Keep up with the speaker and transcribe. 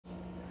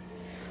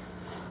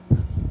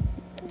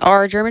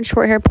Our German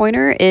Shorthair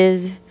Pointer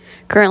is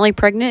currently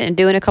pregnant and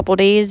due in a couple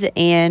days,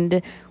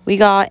 and we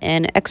got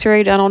an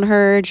X-ray done on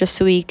her just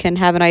so we can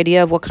have an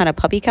idea of what kind of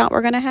puppy count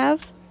we're going to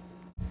have.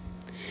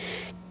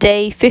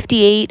 Day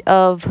 58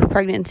 of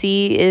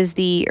pregnancy is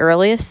the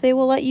earliest they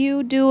will let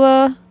you do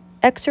a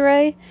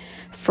X-ray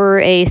for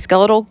a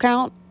skeletal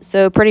count.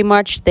 So pretty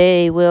much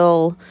they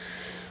will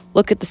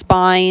look at the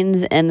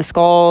spines and the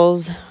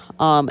skulls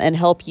and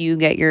help you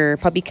get your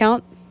puppy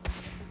count.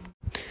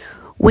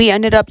 We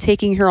ended up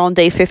taking her on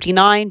day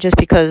 59 just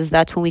because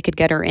that's when we could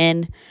get her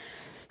in.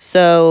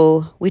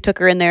 So we took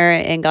her in there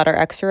and got our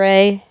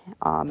X-ray.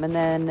 And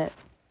then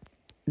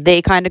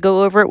they kind of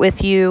go over it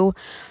with you.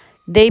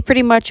 They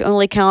pretty much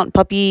only count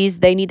puppies.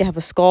 They need to have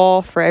a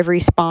skull for every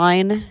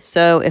spine.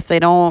 So if they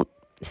don't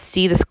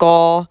see the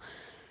skull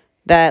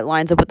that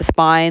lines up with the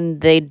spine,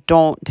 they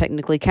don't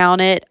technically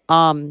count it.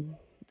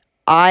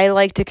 I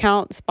like to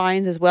count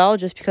spines as well,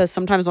 just because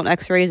sometimes on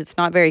X-rays it's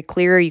not very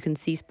clear. You can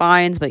see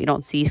spines, but you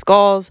don't see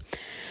skulls.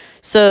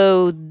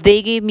 So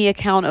they gave me a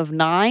count of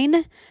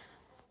 9.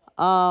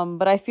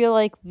 But I feel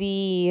like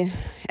the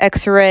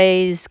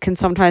X-rays can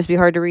sometimes be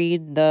hard to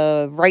read.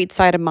 The right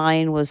side of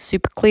mine was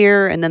super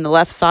clear, and then the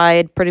left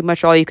side, pretty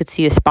much all you could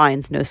see is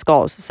spines, no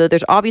skulls. So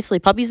there's obviously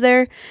puppies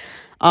there.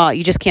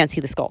 You just can't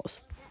see the skulls.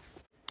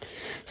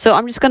 So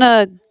I'm just going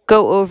to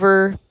go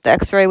over the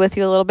X-ray with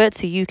you a little bit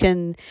so you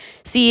can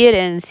see it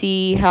and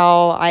see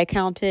how I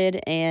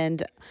counted.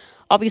 And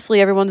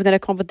obviously everyone's going to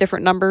come up with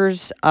different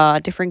numbers,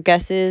 different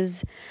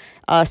guesses.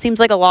 Seems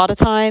like a lot of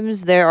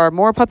times there are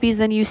more puppies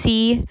than you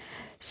see.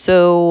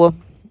 So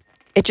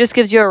it just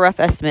gives you a rough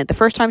estimate. The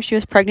first time she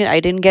was pregnant, I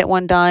didn't get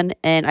one done,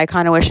 and I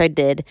kind of wish I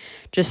did.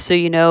 Just so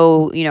you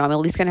know, I'm at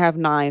least going to have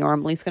 9, or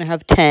I'm at least going to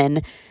have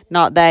 10.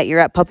 Not that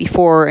you're at puppy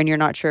 4 and you're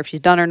not sure if she's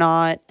done or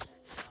not.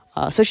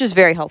 So it's just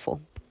very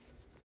helpful.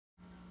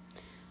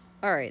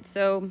 All right,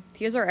 so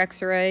here's our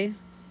X-ray.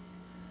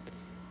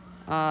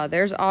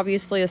 There's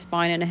obviously a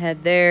spine and a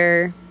head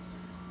there.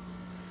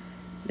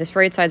 This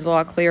right side's a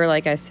lot clearer,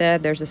 like I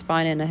said. There's a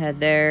spine and a head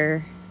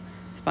there.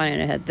 Spine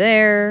and a head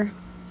there.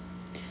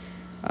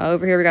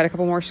 Over here we got a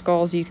couple more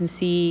skulls you can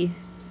see.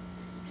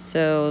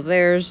 So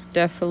there's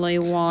definitely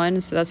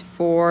 1. So that's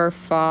 4,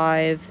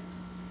 5.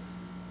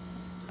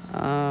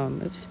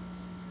 Oops.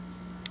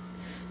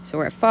 So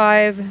we're at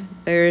 5.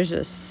 There's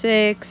a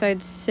 6,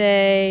 I'd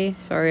say.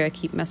 Sorry, I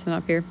keep messing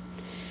up here.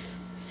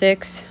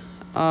 6.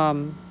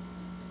 Over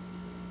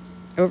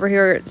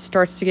here, it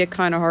starts to get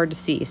kind of hard to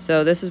see.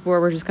 So this is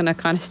where we're just going to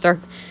kind of start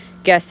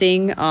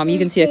guessing. You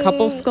can see a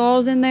couple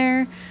skulls in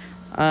there.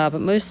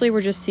 But mostly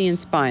we're just seeing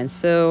spines.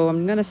 So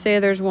I'm going to say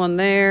there's 1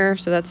 there.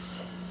 So that's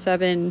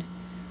 7,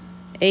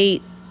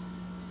 8,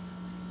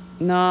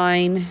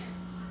 9.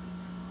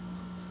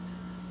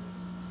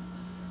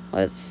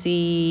 Let's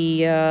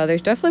see,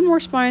 there's definitely more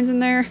spines in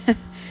there.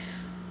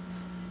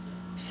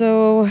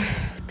 So,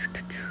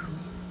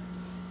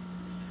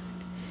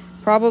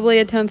 probably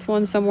a 10th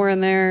one somewhere in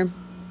there.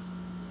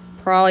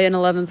 Probably an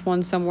 11th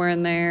one somewhere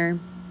in there.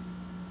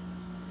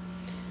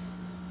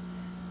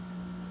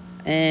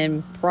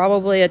 And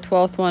probably a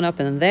 12th one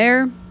up in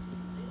there.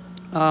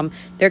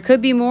 There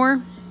could be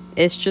more.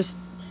 It's just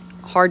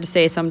hard to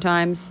say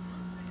sometimes.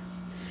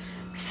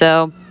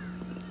 So,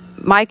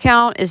 my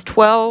count is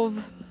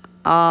 12.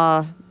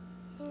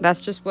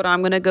 That's just what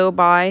I'm gonna go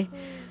by.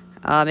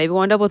 Maybe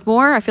we'll end up with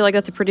more. I feel like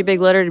that's a pretty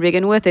big litter to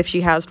begin with. If she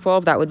has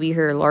 12, that would be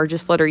her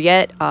largest litter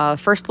yet.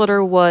 First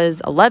litter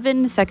was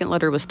 11, second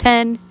litter was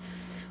 10.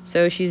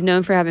 So she's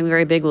known for having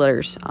very big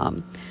litters.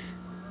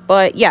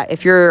 But yeah,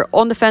 if you're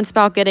on the fence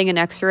about getting an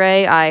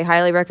X-ray, I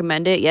highly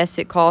recommend it. Yes,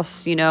 it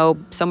costs,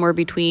 somewhere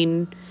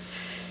between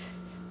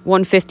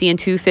 $150 and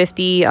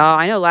 $250.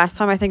 I know last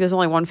time I think it was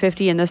only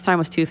 $150 and this time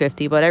was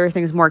 $250, but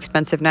everything's more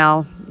expensive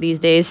now these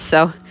days.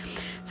 So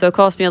it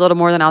cost me a little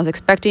more than I was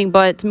expecting,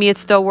 but to me it's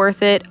still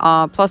worth it.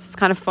 Plus it's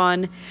kind of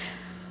fun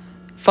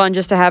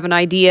just to have an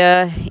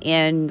idea,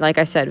 and like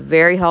I said,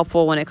 very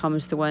helpful when it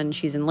comes to when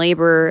she's in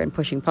labor and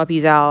pushing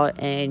puppies out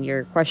and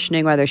you're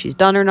questioning whether she's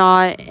done or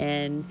not.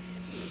 And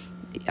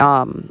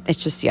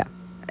it's just, yeah,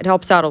 it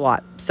helps out a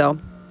lot. So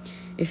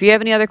if you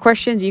have any other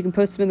questions, you can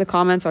post them in the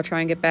comments. I'll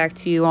try and get back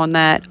to you on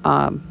that.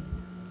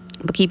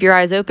 But keep your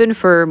eyes open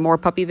for more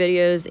puppy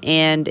videos.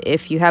 And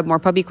if you have more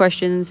puppy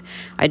questions,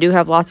 I do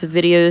have lots of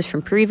videos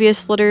from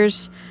previous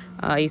litters.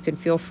 You can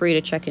feel free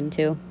to check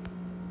into.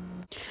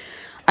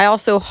 I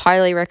also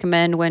highly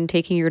recommend when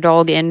taking your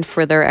dog in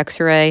for their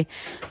X-ray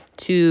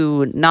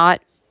to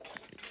not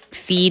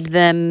feed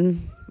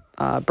them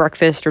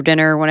breakfast or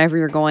dinner whenever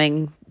you're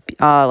going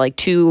like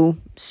too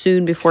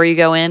soon before you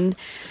go in.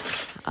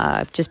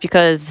 Just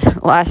because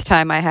last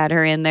time I had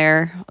her in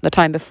there, the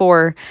time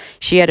before,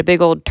 she had a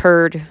big old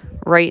turd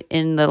right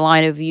in the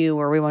line of view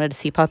where we wanted to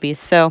see puppies.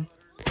 So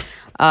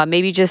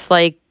maybe just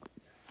like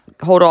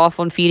hold off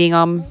on feeding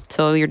them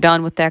till you're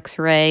done with the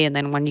X-ray, and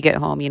then when you get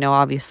home,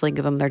 obviously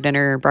give them their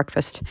dinner or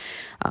breakfast.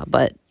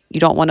 But you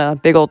don't want a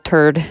big old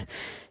turd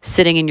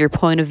sitting in your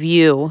point of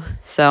view.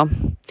 So,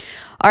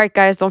 all right,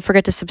 guys, don't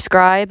forget to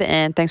subscribe,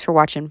 and thanks for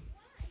watching.